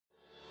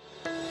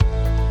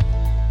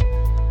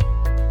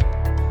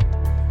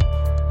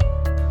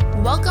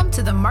Welcome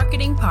to the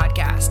Marketing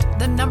Podcast,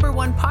 the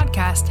 #1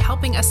 podcast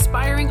helping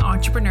aspiring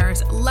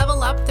entrepreneurs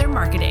level up their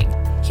marketing.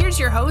 Here's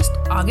your host,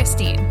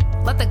 Augustine.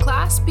 Let the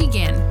class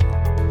begin.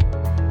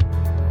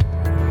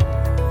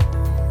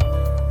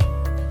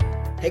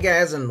 Hey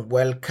guys, and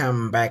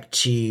welcome back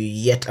to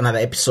yet another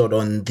episode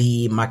on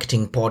the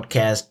Marketing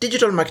Podcast,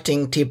 Digital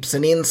Marketing Tips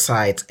and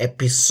Insights,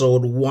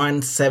 episode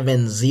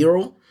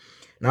 170.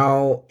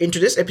 Now, in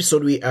today's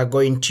episode, we are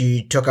going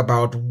to talk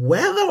about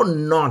whether or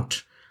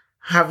not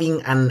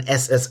having an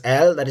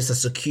SSL, that is a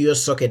secure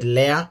socket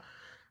layer,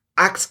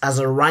 acts as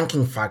a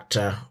ranking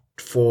factor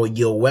for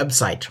your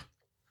website.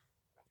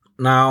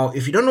 Now,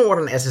 if you don't know what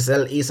an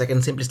SSL is, I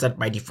can simply start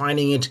by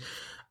defining it.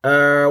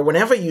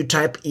 Whenever you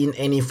type in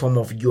any form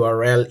of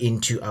URL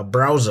into a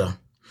browser,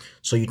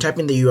 so you type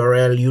in the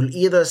URL, you'll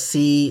either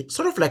see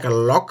sort of like a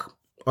lock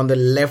on the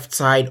left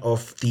side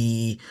of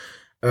the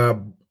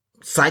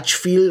search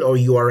field or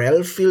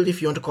URL field,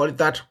 if you want to call it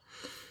that.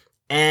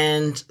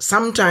 And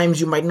sometimes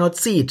you might not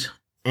see it,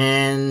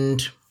 and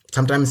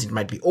sometimes it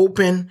might be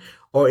open,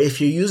 or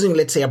if you're using,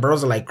 let's say, a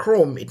browser like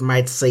Chrome, it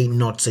might say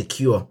not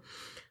secure.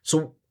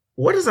 So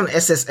what does an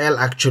SSL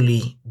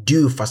actually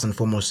do, first and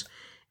foremost?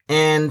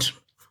 And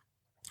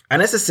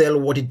an SSL,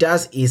 what it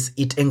does is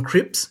it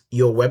encrypts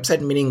your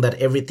website, meaning that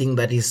everything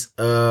that is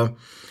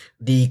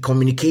the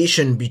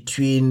communication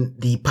between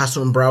the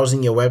person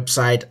browsing your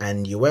website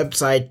and your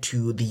website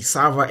to the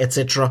server,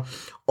 etc.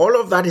 All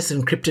of that is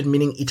encrypted,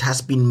 meaning it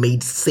has been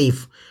made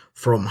safe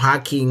from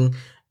hacking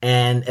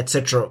and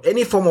etc.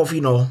 Any form of,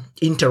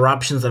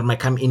 interruptions that might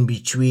come in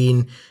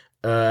between,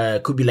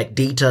 could be like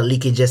data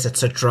leakages,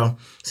 etc.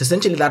 So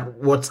essentially that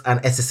what an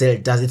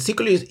SSL does. It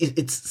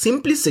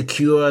simply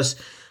secures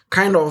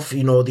kind of,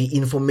 the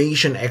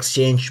information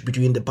exchange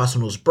between the person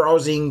who's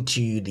browsing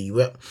to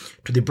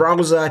the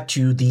browser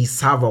to the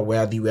server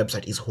where the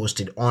website is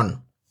hosted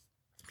on.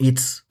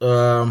 It's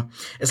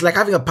like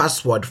having a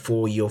password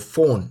for your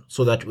phone,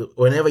 so that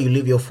whenever you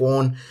leave your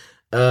phone,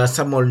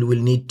 someone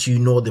will need to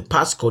know the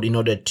passcode in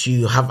order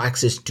to have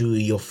access to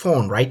your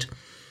phone, right?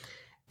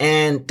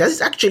 And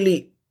does it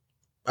actually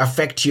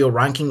affect your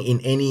ranking in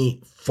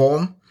any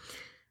form?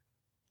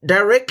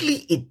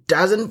 Directly, it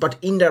doesn't, but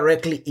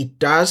indirectly, it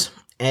does.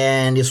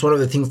 And it's one of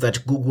the things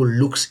that Google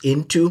looks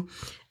into.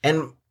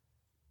 And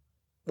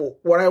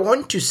what I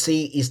want to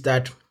say is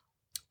that,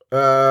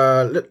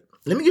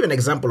 let me give an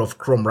example of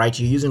Chrome, right?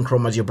 You're using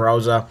Chrome as your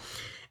browser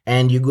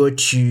and you go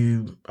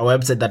to a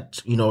website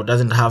that,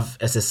 doesn't have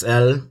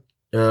SSL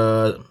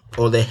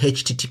or the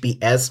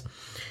HTTPS.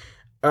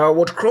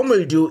 What Chrome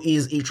will do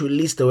is it will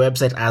list the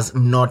website as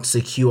not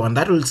secure, and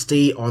that will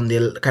stay on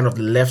the kind of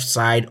the left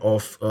side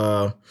of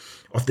the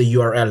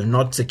URL,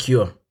 not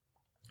secure.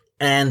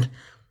 And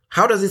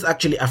how does this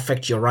actually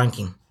affect your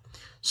ranking?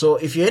 So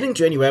if you're heading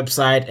to any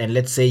website and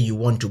let's say you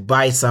want to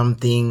buy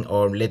something,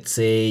 or let's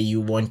say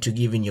you want to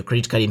give in your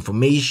credit card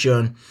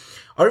information,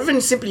 or even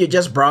simply you're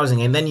just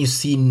browsing and then you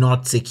see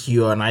not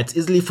secure, now it's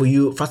easily for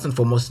you, first and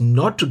foremost,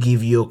 not to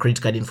give your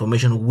credit card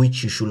information,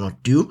 which you should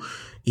not do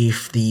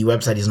if the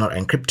website is not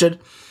encrypted.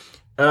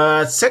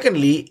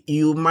 Secondly,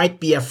 you might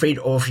be afraid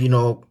of,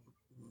 your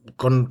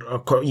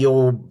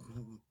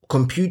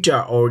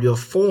computer or your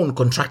phone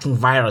contracting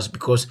virus,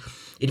 because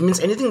it means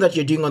anything that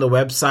you're doing on the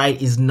website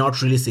is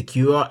not really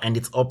secure and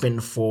it's open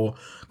for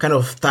kind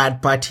of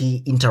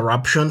third-party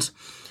interruptions.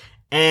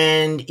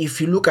 And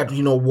if you look at,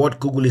 what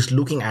Google is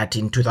looking at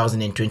in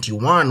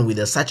 2021 with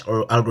the search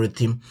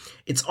algorithm,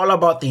 it's all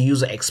about the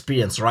user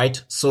experience,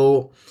 right?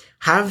 So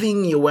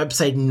having your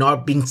website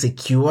not being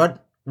secured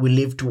will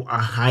lead to a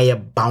higher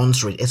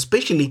bounce rate,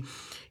 especially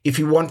if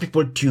you want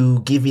people to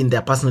give in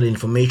their personal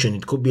information.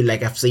 It could be,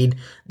 like I've said,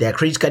 their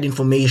credit card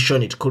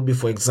information. It could be,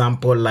 for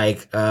example,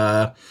 like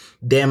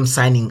them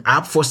signing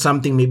up for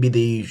something.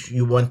 Maybe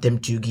you want them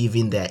to give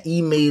in their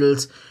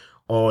emails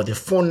or their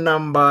phone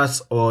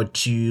numbers, or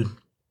to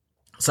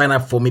sign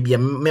up for maybe a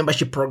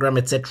membership program,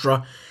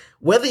 etc.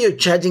 Whether you're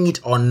charging it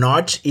or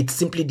not, it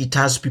simply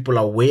deters people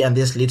away, and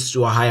this leads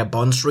to a higher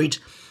bounce rate.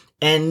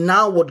 And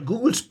now what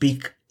Google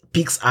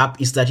picks up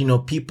is that,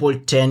 people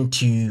tend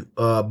to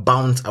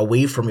bounce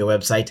away from your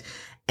website,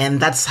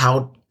 and that's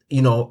how,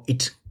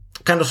 it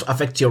kind of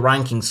affects your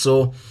ranking.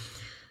 So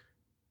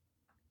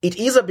it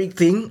is a big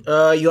thing.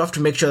 You have to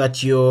make sure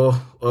that your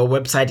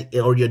website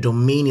or your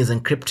domain is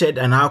encrypted.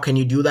 And how can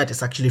you do that?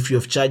 It's actually free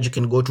of charge. You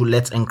can go to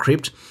Let's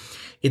Encrypt.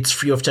 It's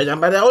free of charge.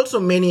 But there are also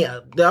many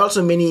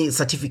encryption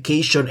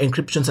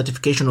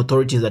certification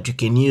authorities that you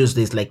can use.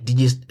 There's like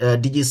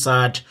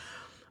DigiCert,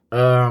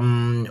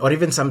 or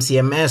even some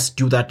CMS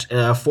do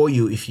that for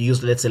you. If you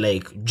use, let's say,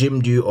 like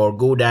Jimdo or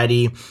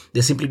GoDaddy,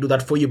 they simply do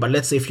that for you. But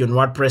let's say if you're on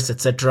WordPress,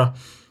 etc.,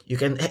 you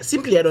can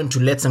simply add on to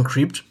Let's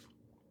Encrypt,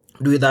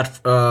 do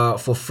that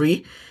for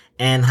free,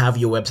 and have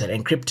your website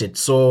encrypted.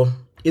 So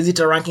is it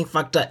a ranking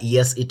factor?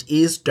 Yes, it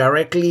is,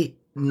 directly,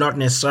 not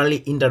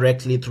necessarily,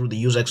 indirectly through the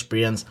user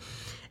experience,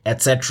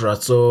 etc.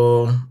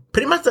 So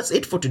pretty much that's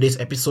it for today's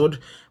episode.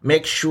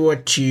 Make sure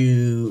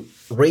to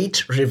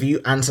rate, review,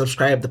 and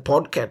subscribe to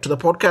the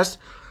podcast.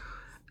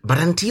 But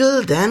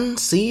until then,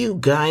 see you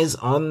guys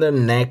on the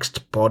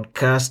next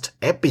podcast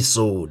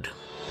episode.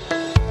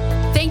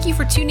 Thank you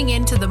for tuning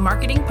in to the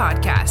Marketing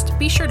Podcast.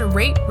 Be sure to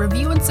rate,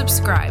 review, and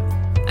subscribe.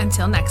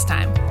 Until next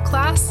time,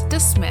 class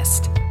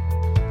dismissed.